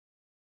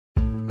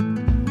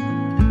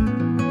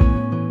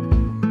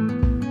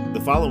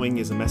following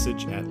is a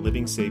message at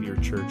Living Savior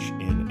Church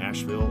in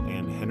Asheville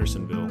and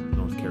Hendersonville,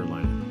 North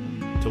Carolina.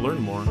 To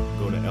learn more,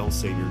 go to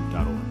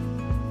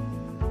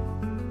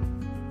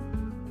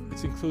lsavior.org.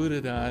 It's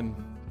included on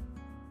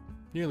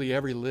nearly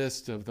every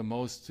list of the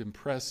most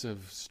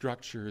impressive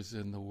structures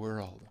in the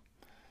world.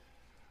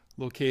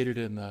 Located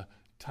in the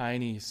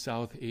tiny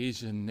South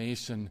Asian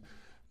nation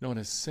known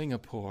as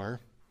Singapore,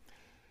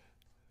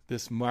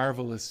 this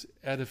marvelous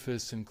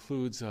edifice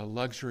includes a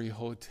luxury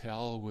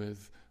hotel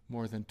with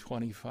more than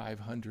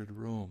 2,500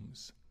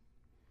 rooms.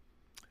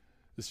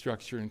 The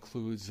structure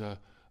includes a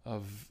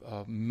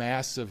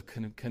massive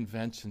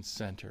convention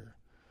center,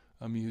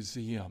 a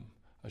museum,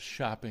 a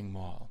shopping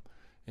mall,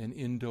 an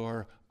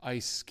indoor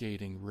ice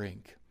skating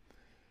rink.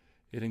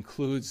 It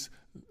includes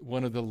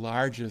one of the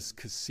largest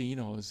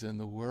casinos in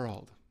the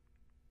world.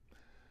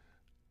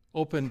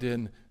 Opened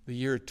in the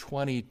year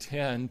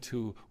 2010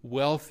 to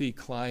wealthy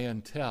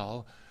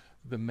clientele,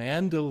 the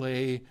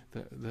Mandalay,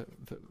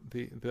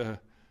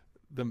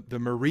 the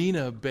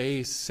Marina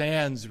Bay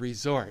Sands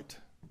Resort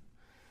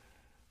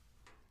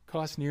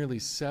cost nearly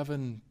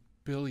 $7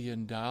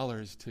 billion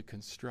to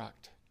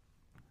construct.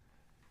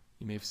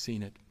 You may have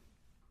seen it.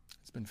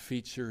 It's been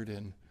featured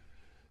in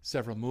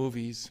several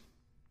movies,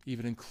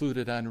 even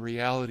included on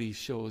reality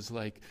shows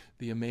like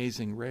The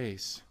Amazing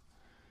Race.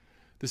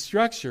 The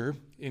structure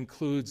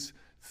includes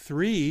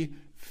three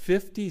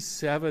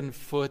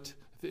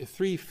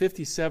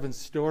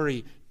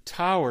 57-story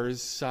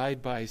towers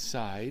side by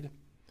side,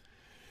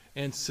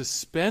 and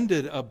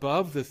suspended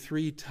above the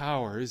three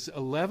towers,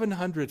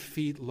 1,100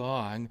 feet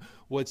long,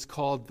 what's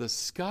called the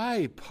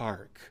Sky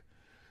Park,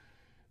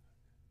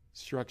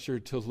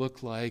 structured to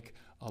look like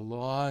a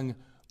long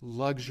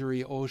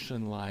luxury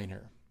ocean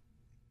liner.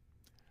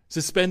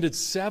 Suspended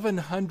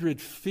 700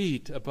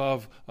 feet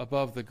above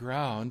the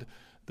ground,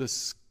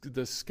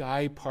 the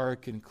Sky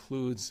Park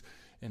includes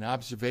an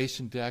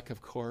observation deck,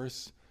 of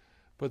course,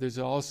 but there's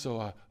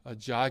also a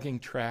jogging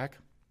track,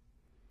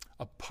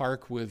 a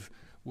park with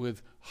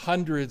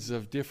hundreds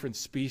of different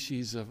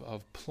species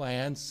of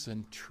plants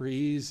and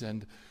trees,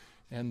 and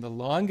the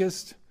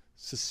longest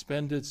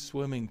suspended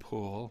swimming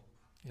pool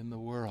in the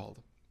world.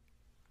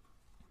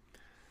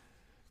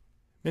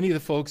 Many of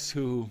the folks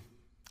who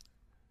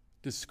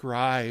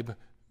describe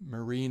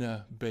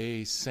Marina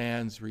Bay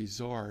Sands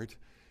Resort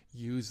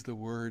use the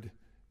word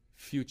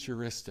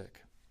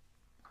futuristic,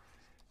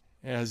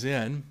 as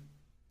in,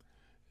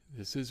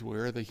 this is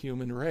where the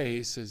human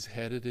race is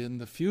headed in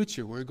the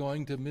future. We're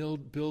going to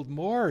build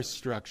more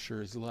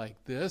structures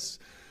like this,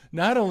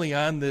 not only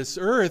on this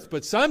earth,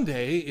 but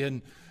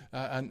someday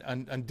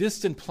on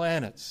distant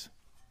planets.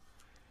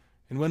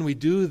 And when we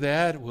do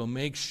that, we'll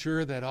make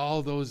sure that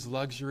all those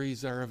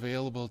luxuries are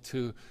available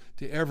to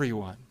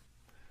everyone.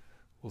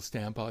 We'll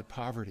stamp out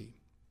poverty.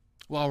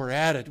 While we're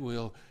at it,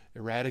 we'll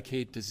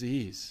eradicate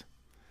disease.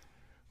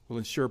 We'll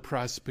ensure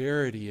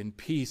prosperity and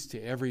peace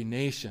to every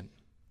nation.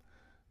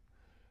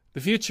 The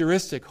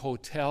futuristic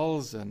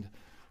hotels and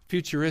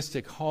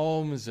futuristic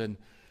homes and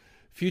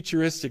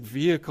futuristic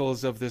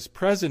vehicles of this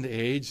present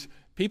age,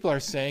 people are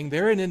saying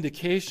they're an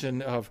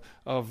indication of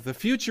the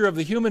future of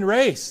the human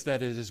race,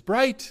 that it is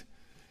bright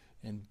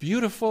and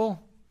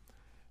beautiful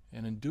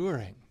and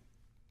enduring.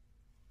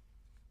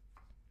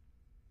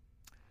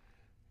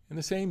 In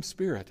the same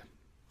spirit,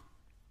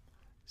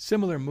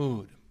 similar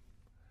mood,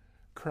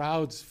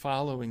 crowds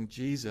following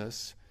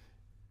Jesus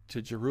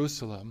to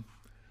Jerusalem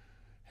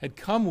had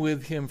come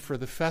with him for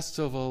the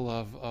festival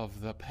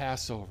of the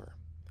Passover.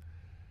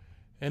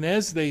 And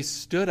as they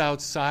stood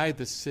outside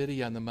the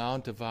city on the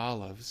Mount of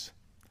Olives,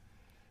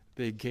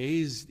 they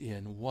gazed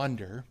in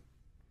wonder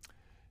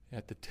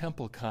at the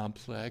temple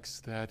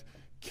complex that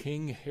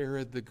King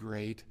Herod the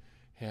Great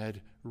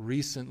had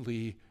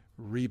recently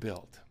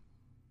rebuilt.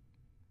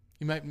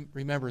 You might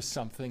remember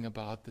something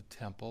about the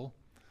temple.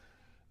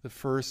 The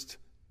first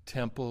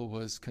temple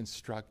was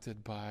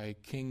constructed by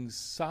King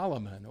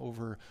Solomon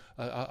over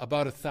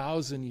about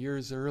 1,000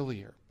 years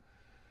earlier.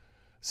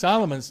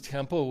 Solomon's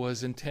temple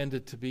was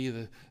intended to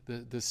be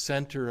the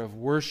center of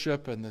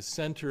worship and the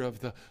center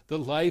of the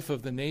life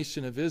of the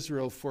nation of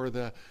Israel for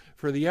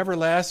the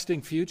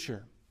everlasting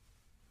future.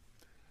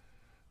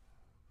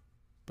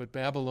 But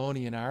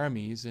Babylonian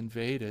armies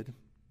invaded,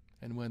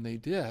 and when they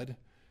did,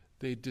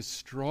 they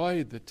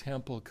destroyed the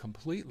temple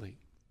completely.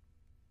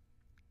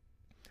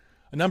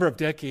 A number of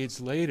decades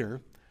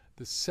later,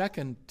 the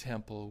second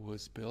temple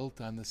was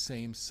built on the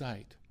same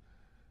site,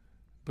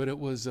 but it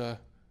was a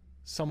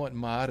somewhat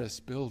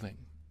modest building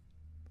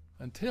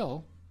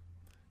until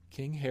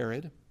King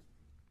Herod,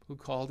 who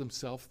called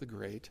himself the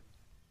Great,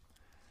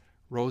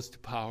 rose to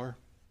power,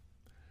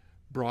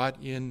 brought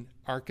in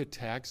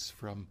architects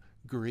from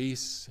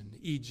Greece and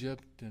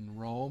Egypt and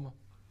Rome,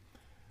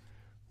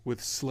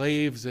 with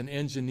slaves and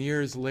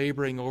engineers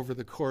laboring over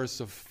the course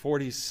of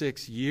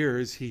 46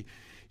 years.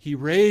 He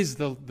raised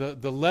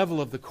the level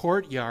of the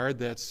courtyard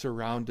that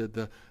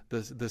surrounded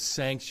the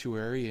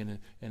sanctuary and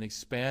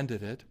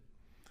expanded it.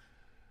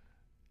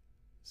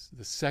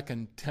 The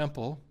second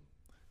temple,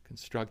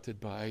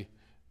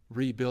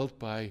 rebuilt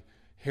by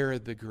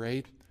Herod the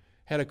Great,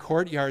 had a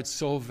courtyard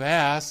so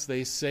vast,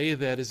 they say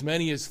that as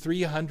many as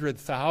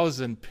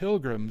 300,000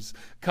 pilgrims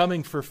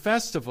coming for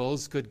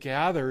festivals could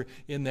gather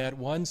in that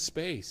one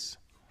space.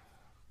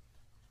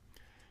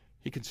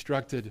 He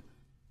constructed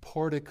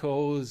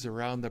porticos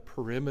around the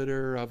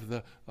perimeter of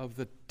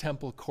the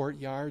temple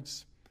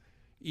courtyards,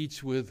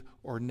 each with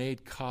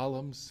ornate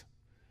columns.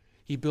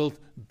 He built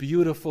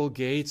beautiful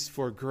gates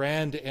for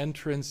grand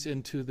entrance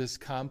into this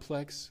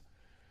complex.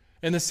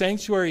 And the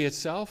sanctuary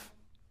itself,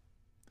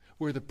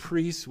 where the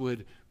priests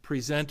would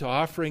present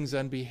offerings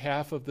on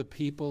behalf of the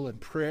people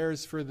and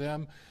prayers for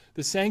them,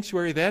 the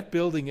sanctuary, that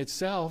building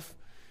itself,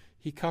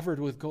 he covered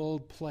with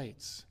gold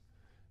plates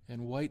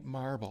and white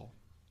marble.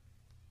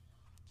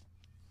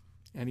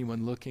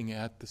 Anyone looking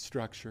at the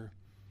structure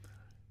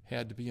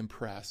had to be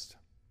impressed.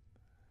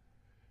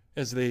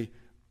 As they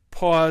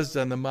paused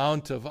on the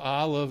Mount of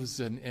Olives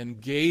and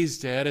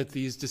gazed at it,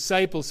 these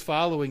disciples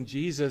following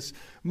Jesus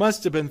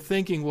must have been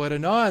thinking what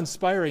an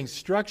awe-inspiring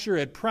structure.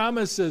 It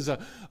promises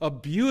a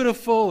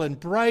beautiful and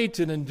bright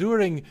and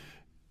enduring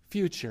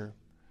future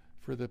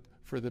for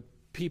the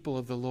people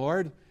of the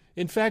Lord.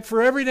 In fact,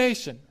 for every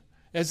nation,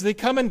 as they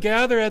come and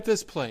gather at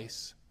this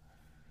place,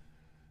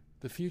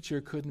 the future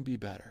couldn't be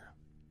better.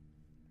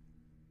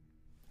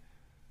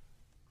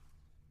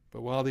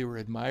 But while they were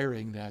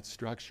admiring that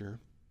structure,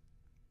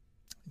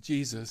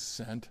 Jesus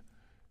sent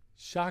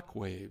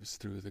shockwaves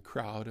through the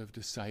crowd of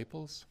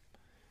disciples.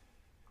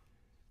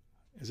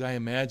 As I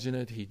imagine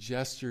it, he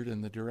gestured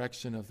in the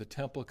direction of the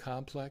temple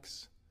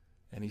complex,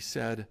 and he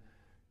said,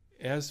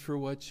 "As for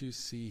what you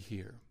see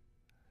here,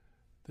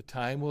 the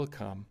time will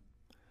come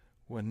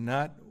when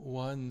not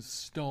one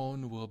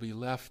stone will be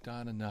left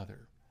on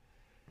another.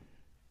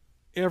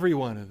 Every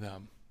one of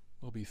them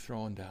will be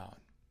thrown down."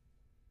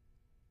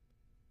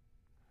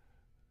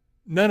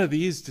 None of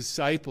these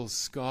disciples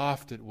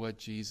scoffed at what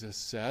Jesus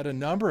said. A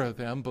number of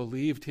them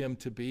believed him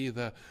to be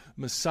the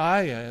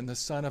Messiah and the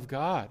Son of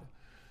God.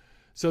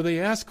 So they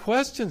asked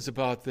questions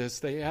about this.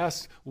 They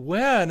asked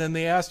when, and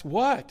they asked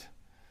what.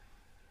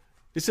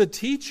 They said,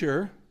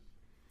 "Teacher,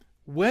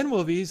 when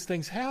will these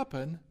things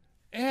happen?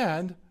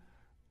 And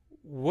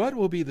what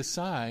will be the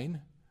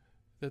sign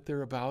that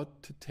they're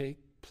about to take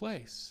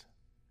place?"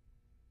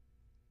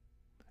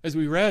 As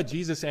we read,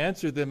 Jesus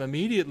answered them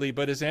immediately,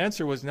 but his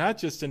answer was not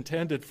just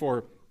intended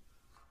for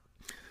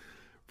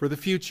the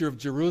future of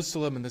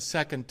Jerusalem and the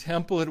second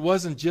temple. It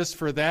wasn't just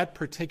for that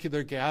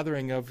particular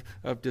gathering of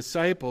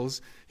disciples.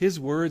 His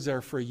words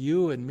are for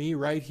you and me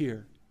right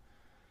here.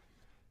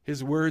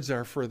 His words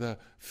are for the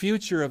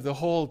future of the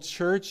whole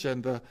church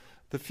and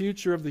the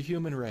future of the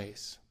human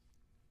race.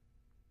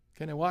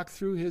 Can I walk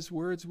through his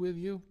words with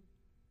you?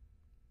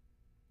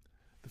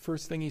 The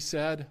first thing he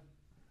said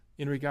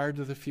in regard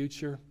to the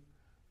future: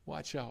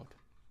 watch out.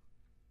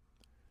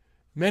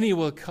 Many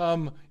will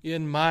come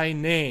in my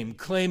name,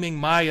 claiming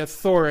my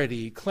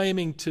authority,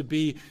 claiming to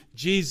be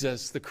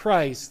Jesus, the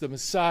Christ, the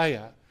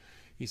Messiah.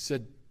 He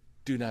said,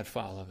 do not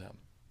follow them.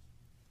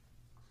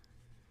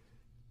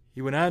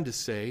 He went on to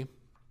say,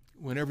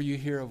 whenever you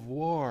hear of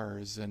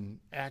wars and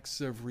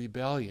acts of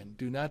rebellion,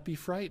 do not be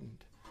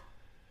frightened.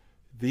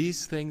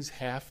 These things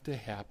have to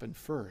happen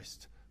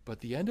first,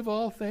 but the end of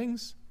all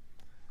things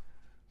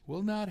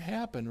will not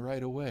happen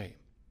right away.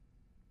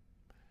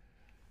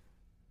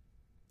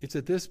 It's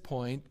at this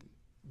point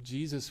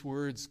Jesus'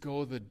 words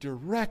go the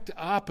direct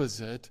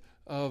opposite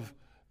of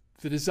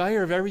the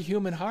desire of every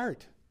human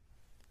heart.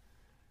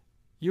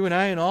 You and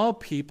I and all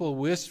people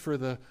wish for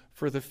the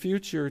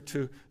future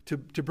to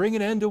bring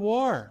an end to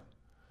war.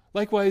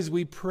 Likewise,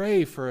 we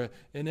pray for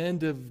an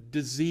end of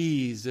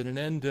disease and an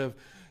end of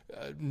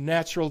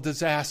natural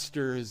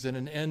disasters and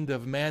an end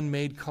of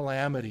man-made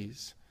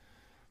calamities.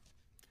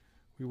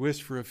 We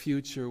wish for a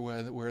future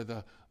where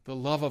the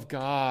love of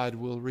God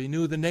will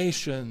renew the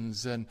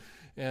nations, and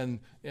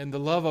the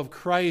love of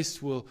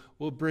Christ will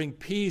bring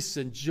peace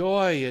and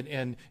joy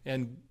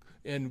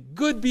and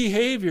good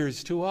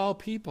behaviors to all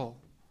people.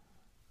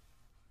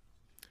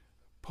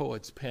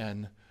 Poets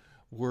pen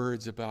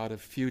words about a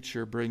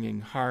future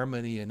bringing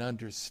harmony and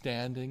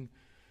understanding,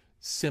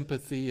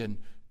 sympathy and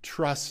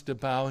trust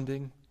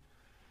abounding.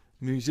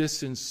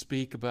 Musicians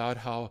speak about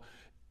how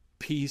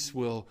peace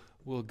will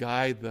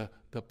guide the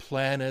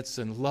planets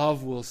and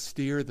love will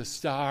steer the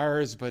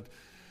stars, but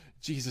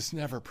Jesus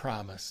never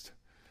promised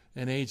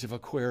an age of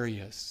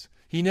Aquarius.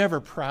 He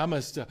never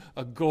promised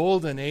a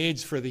golden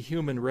age for the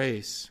human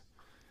race.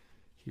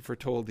 He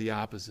foretold the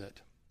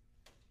opposite.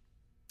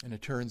 And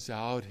it turns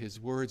out his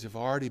words have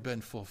already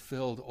been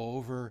fulfilled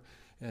over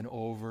and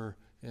over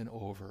and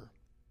over.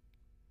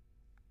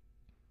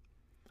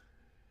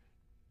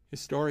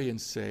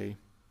 Historians say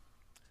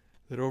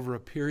that over a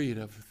period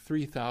of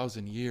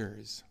 3,000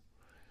 years,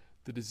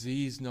 the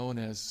disease known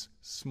as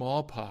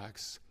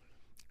smallpox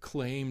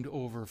claimed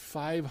over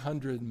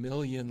 500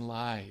 million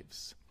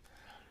lives.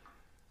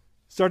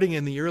 Starting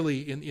in the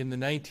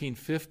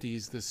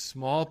 1950s, the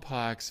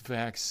smallpox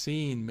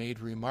vaccine made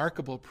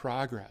remarkable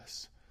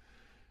progress.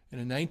 And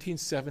in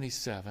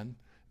 1977,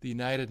 the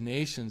United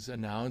Nations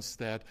announced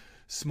that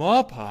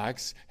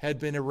smallpox had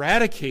been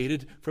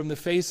eradicated from the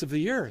face of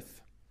the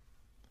earth.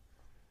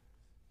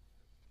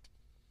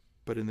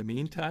 But in the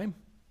meantime,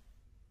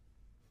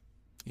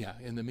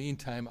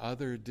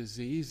 other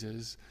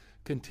diseases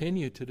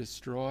continue to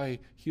destroy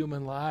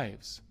human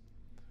lives.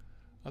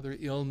 Other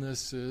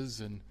illnesses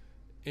and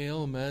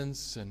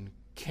ailments and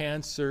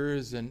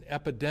cancers and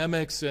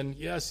epidemics and,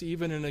 yes,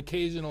 even an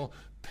occasional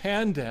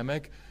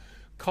pandemic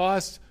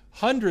cost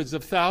hundreds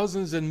of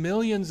thousands and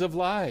millions of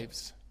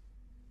lives.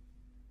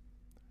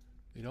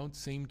 They don't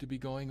seem to be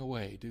going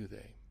away, do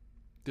they?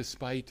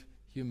 Despite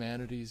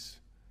humanity's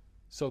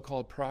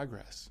so-called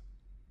progress.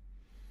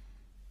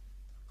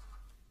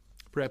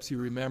 Perhaps you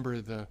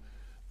remember the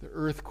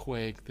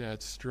earthquake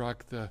that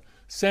struck the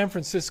San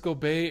Francisco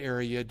Bay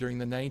Area during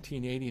the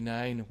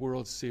 1989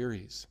 World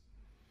Series.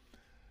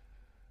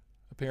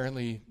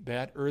 Apparently,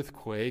 that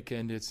earthquake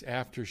and its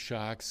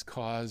aftershocks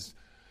caused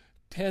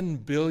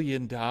 $10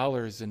 billion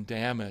in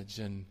damage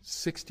and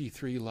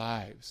 63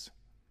 lives.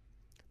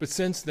 But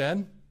since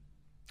then,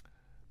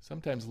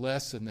 sometimes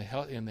less in the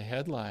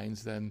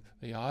headlines than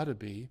they ought to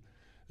be,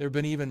 there have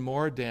been even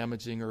more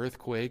damaging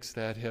earthquakes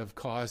that have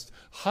caused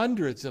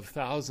hundreds of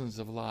thousands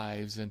of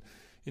lives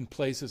in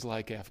places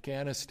like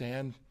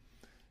Afghanistan,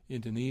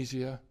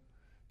 Indonesia,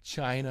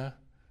 China,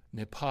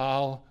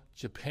 Nepal,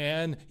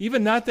 Japan,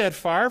 even not that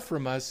far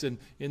from us in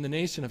the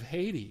nation of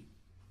Haiti.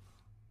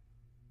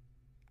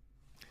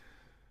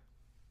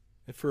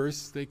 At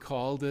first, they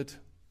called it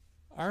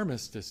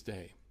Armistice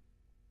Day.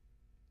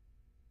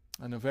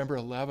 On November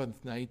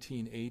 11th,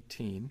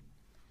 1918,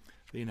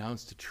 they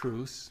announced a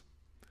truce.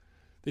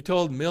 They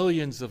told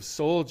millions of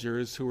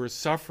soldiers who were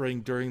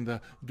suffering during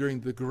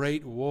the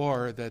Great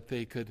War that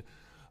they could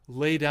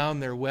lay down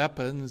their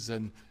weapons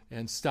and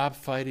stop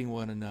fighting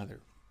one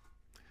another.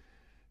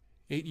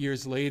 8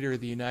 years later,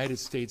 the United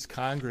States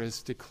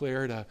Congress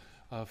declared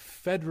a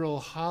federal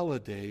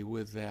holiday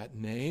with that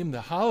name.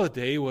 The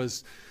holiday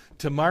was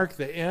to mark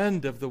the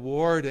end of the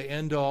war, to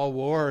end all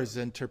wars,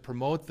 and to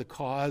promote the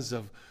cause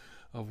of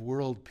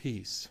world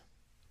peace.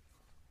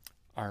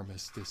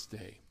 Armistice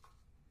Day.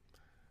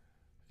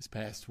 This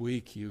past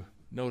week, you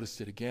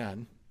noticed it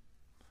again.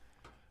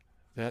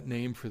 That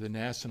name for the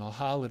national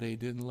holiday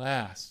didn't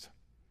last,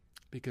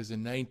 because in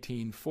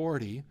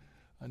 1940,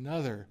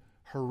 another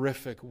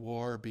horrific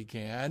war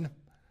began.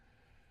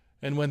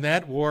 And when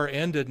that war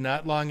ended,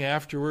 not long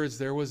afterwards,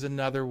 there was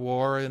another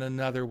war and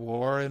another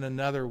war and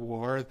another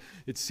war.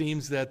 It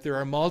seems that there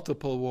are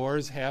multiple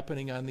wars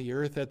happening on the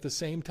earth at the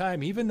same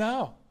time, even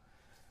now.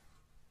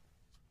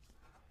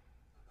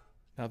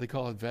 Now they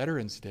call it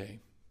Veterans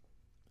Day,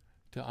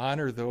 to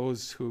honor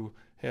those who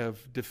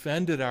have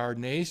defended our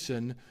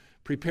nation,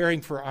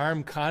 preparing for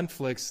armed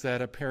conflicts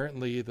that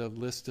apparently the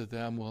list of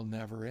them will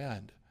never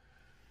end.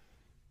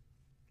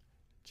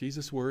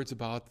 Jesus' words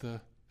about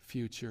the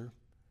future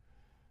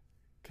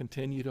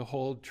continue to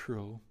hold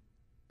true.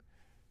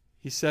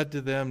 He said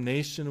to them,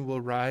 "Nation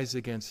will rise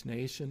against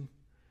nation,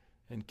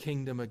 and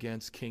kingdom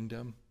against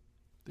kingdom.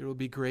 There will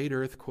be great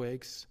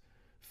earthquakes,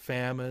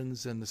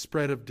 famines, and the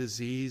spread of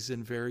disease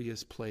in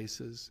various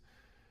places,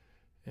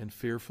 and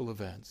fearful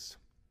events."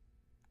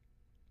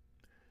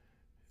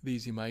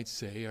 These, you might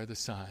say, are the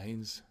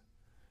signs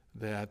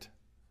that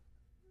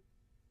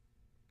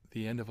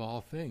the end of all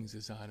things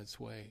is on its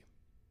way.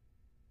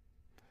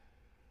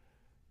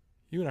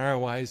 You and I are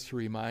wise to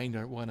remind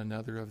one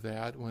another of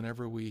that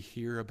whenever we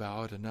hear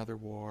about another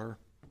war,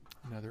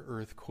 another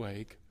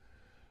earthquake,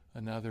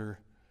 another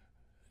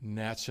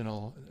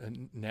natural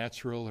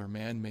or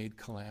man-made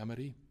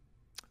calamity.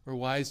 We're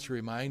wise to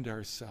remind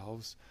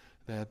ourselves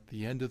that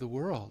the end of the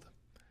world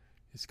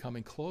is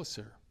coming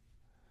closer.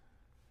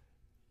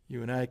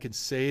 You and I can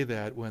say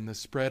that when the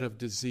spread of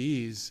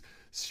disease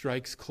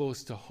strikes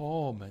close to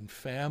home and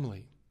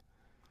family.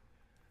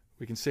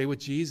 We can say what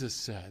Jesus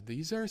said.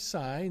 These are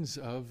signs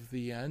of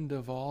the end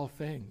of all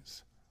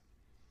things.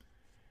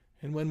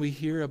 And when we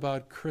hear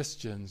about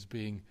Christians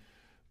being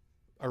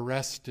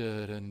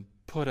arrested and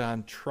put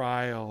on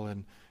trial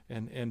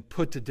and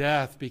put to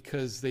death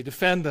because they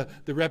defend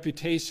the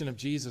reputation of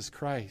Jesus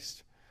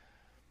Christ,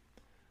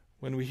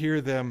 when we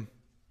hear them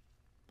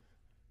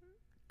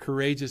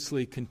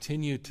courageously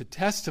continue to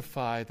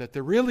testify that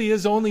there really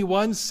is only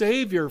one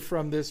Savior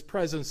from this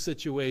present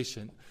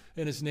situation,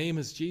 and his name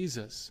is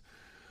Jesus,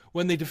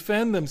 when they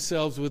defend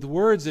themselves with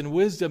words and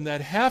wisdom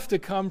that have to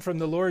come from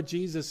the Lord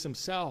Jesus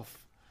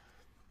himself,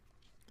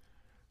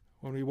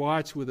 when we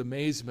watch with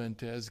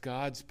amazement as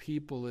God's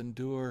people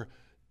endure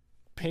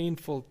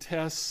painful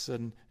tests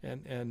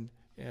and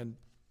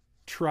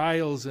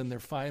trials in their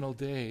final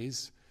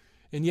days,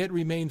 and yet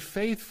remain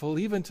faithful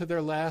even to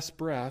their last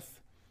breath,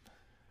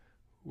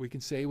 we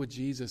can say what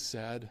Jesus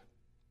said.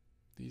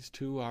 These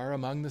two are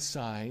among the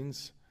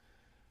signs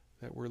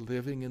that we're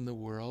living in the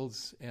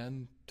world's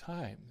end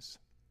times.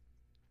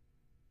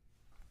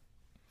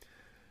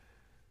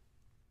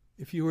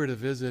 If you were to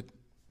visit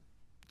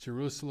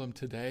Jerusalem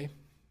today,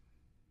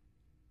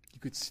 you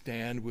could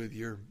stand with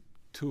your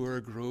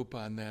tour group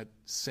on that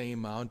same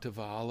Mount of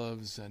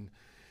Olives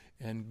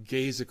and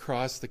gaze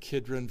across the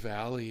Kidron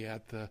Valley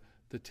at the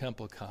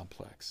temple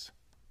complex.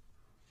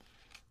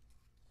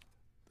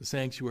 The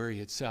sanctuary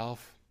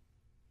itself,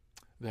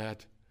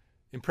 that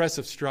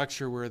impressive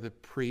structure where the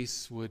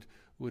priests would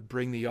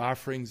bring the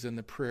offerings and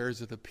the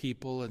prayers of the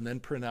people and then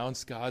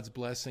pronounce God's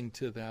blessing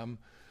to them.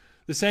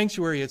 The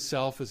sanctuary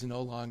itself is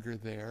no longer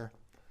there.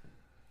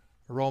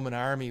 A Roman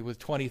army with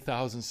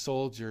 20,000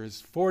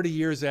 soldiers, 40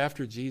 years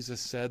after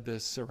Jesus said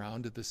this,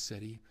 surrounded the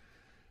city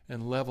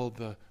and leveled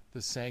the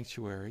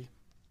sanctuary.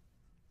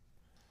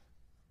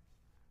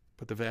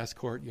 But the vast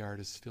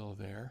courtyard is still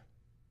there,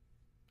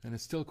 and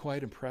it's still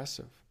quite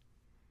impressive.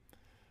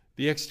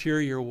 The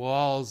exterior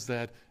walls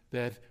that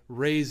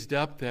raised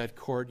up that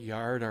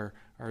courtyard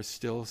are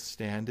still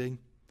standing.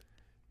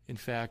 In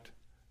fact,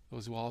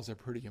 those walls are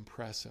pretty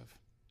impressive.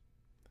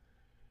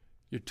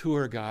 Your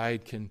tour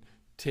guide can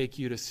take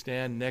you to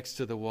stand next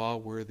to the wall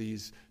where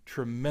these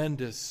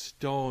tremendous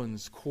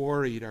stones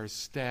quarried are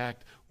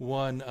stacked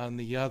one on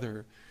the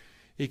other.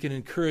 He can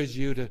encourage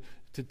you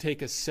to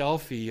take a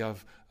selfie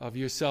of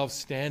yourself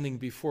standing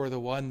before the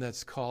one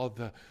that's called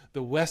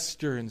the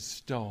Western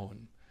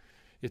Stone.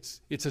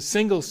 It's a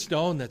single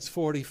stone that's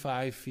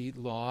 45 feet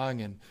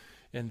long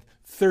and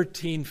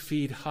 13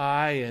 feet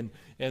high,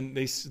 and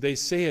they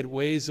say it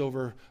weighs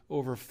over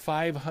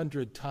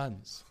 500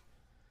 tons.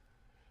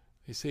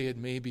 They say it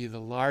may be the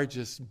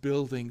largest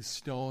building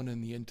stone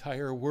in the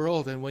entire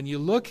world. And when you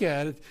look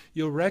at it,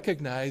 you'll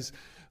recognize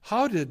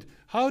how did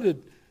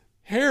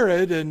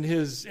Herod and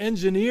his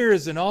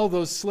engineers and all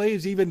those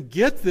slaves even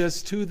get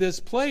this to this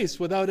place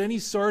without any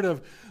sort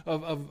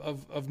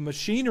of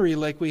machinery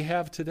like we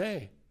have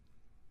today?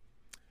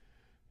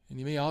 And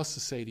you may also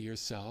say to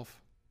yourself,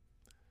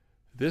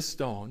 this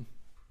stone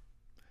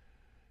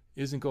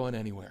isn't going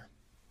anywhere.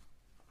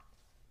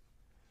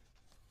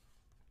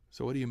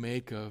 So what do you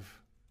make of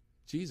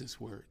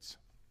Jesus' words?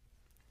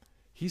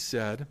 He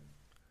said,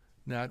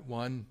 not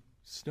one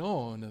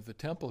stone of the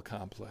temple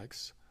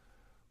complex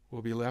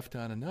will be left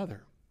on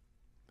another.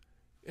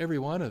 Every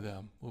one of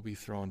them will be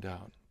thrown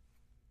down.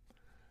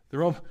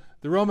 The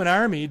Roman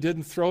army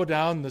didn't throw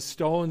down the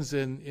stones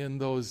in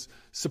those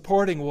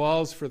supporting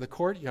walls for the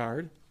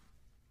courtyard.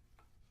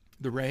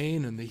 The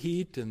rain and the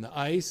heat and the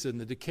ice and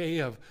the decay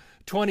of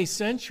 20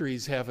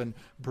 centuries haven't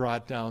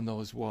brought down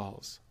those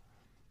walls.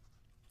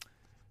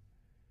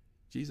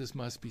 Jesus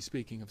must be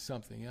speaking of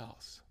something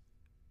else.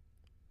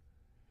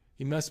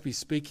 He must be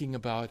speaking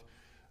about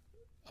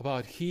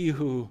he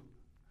who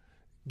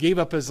gave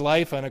up his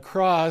life on a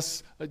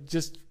cross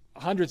just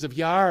hundreds of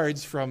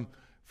yards from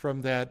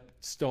that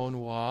stone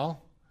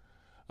wall,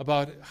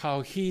 about how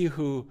he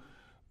who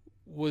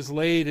was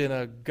laid in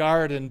a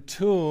garden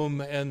tomb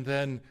and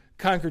then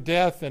conquered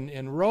death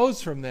and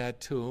rose from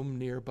that tomb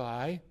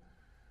nearby.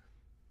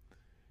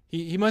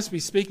 He must be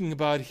speaking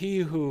about he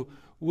who,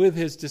 with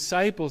his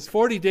disciples,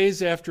 40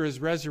 days after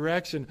his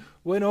resurrection,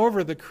 went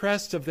over the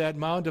crest of that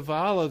Mount of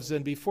Olives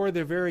and before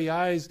their very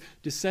eyes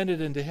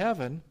descended into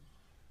heaven.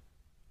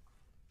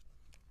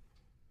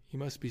 He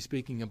must be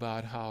speaking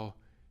about how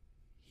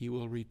he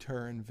will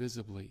return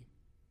visibly.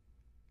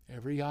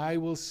 Every eye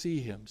will see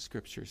him,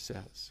 Scripture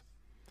says.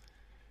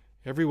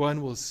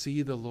 Everyone will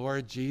see the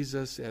Lord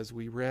Jesus, as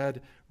we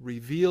read,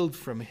 revealed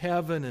from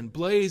heaven and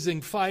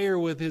blazing fire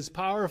with his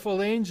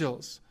powerful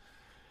angels.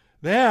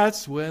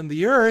 That's when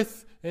the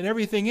earth and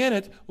everything in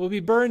it will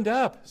be burned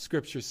up,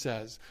 Scripture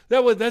says.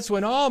 That's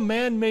when all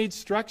man-made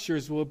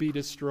structures will be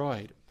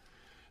destroyed.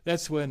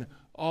 That's when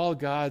all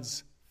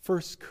God's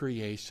first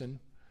creation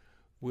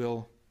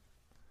will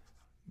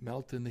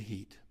melt in the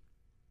heat.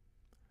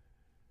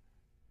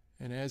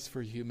 And as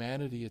for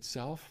humanity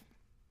itself,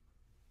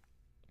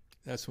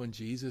 that's when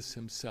Jesus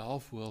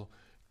himself will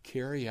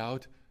carry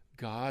out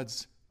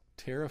God's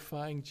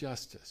terrifying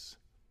justice.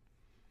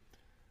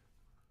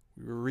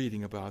 We were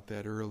reading about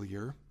that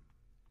earlier.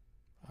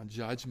 On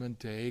Judgment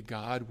Day,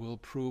 God will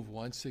prove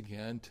once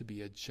again to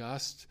be a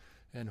just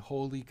and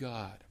holy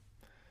God.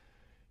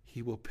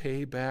 He will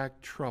pay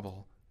back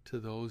trouble to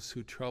those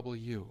who trouble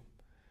you.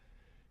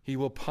 He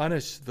will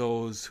punish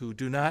those who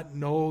do not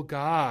know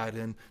God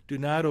and do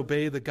not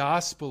obey the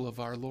gospel of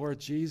our Lord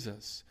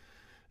Jesus.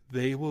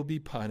 They will be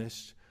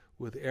punished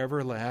with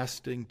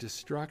everlasting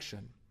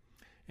destruction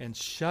and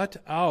shut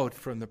out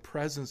from the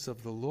presence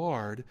of the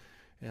Lord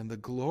and the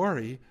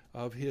glory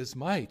of his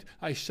might.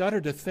 I shudder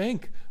to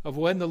think of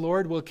when the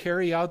Lord will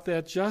carry out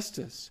that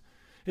justice.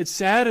 It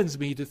saddens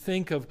me to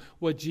think of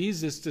what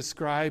Jesus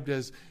described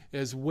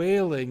as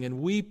wailing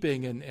and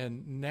weeping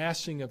and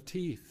gnashing of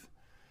teeth.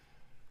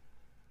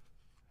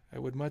 I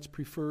would much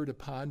prefer to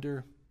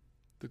ponder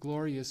the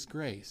glorious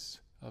grace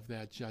of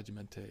that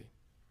judgment day.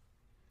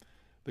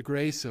 The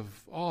grace of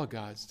all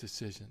God's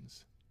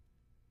decisions.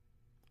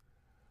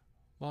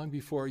 Long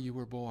before you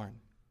were born,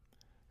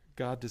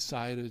 God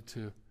decided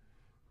to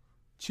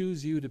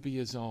choose you to be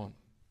his own.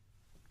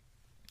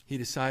 He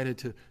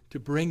decided to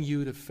bring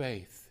you to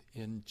faith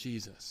in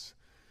Jesus.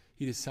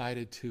 He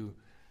decided to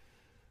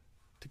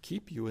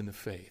keep you in the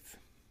faith.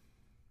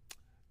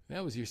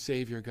 That was your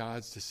Savior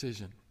God's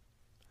decision.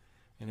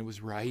 And it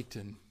was right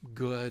and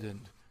good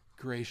and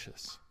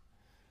gracious.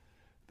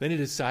 Then he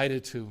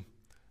decided to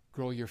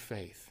grow your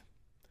faith,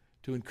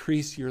 to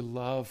increase your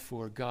love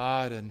for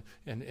God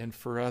and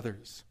for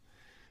others,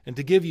 and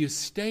to give you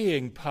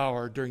staying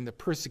power during the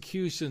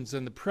persecutions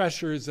and the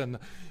pressures and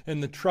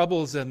the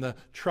troubles and the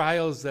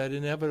trials that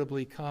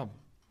inevitably come.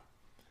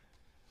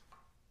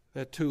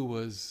 That too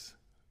was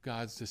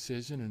God's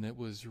decision, and it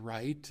was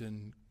right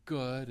and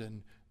good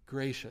and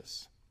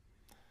gracious.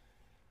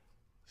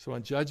 So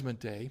on Judgment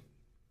Day,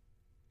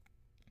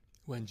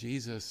 when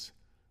Jesus,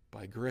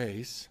 by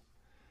grace,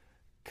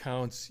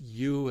 counts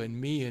you and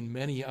me and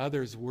many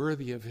others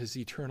worthy of his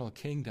eternal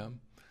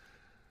kingdom,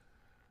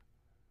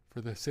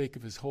 for the sake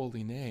of his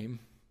holy name,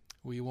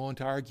 we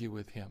won't argue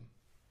with him.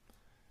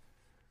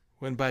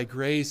 When by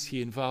grace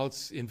he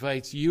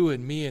invites you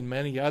and me and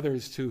many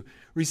others to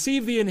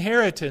receive the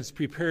inheritance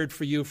prepared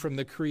for you from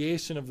the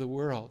creation of the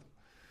world,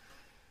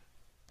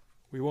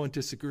 we won't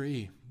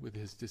disagree with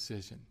his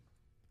decision.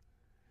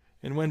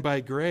 And when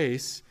by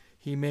grace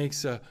he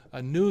makes a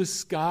new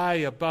sky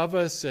above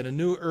us and a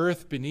new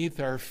earth beneath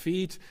our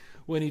feet,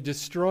 when he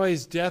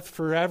destroys death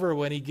forever,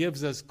 when he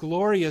gives us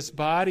glorious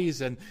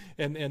bodies and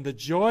the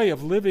joy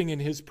of living in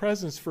his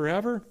presence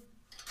forever,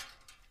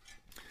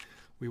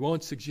 we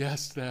won't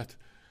suggest that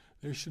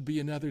there should be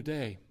another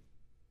day,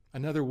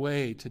 another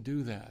way to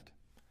do that.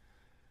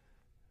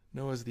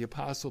 No, as the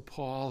Apostle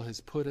Paul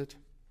has put it,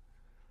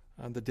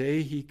 on the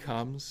day he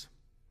comes,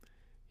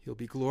 he'll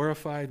be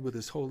glorified with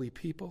his holy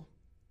people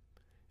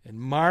and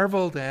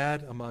marveled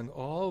at among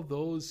all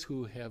those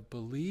who have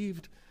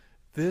believed.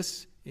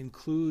 This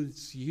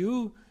includes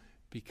you,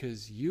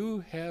 because you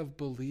have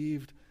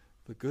believed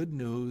the good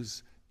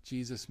news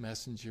Jesus'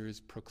 messengers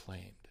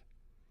proclaimed.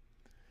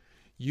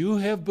 You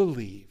have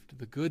believed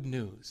the good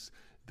news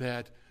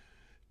that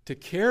to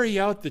carry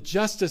out the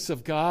justice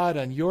of God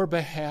on your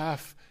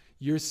behalf,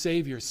 your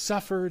Savior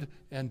suffered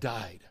and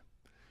died.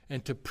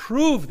 And to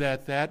prove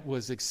that that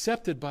was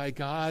accepted by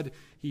God,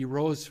 he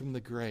rose from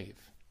the grave.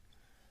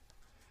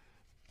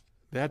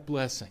 That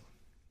blessing,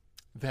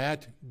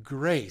 that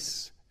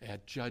grace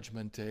at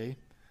Judgment Day,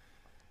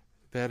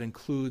 that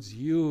includes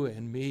you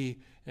and me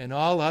and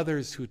all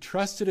others who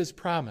trusted his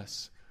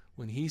promise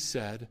when he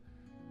said,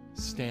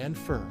 "Stand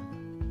firm,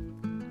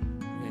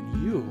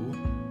 and you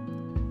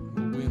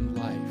will win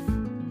life."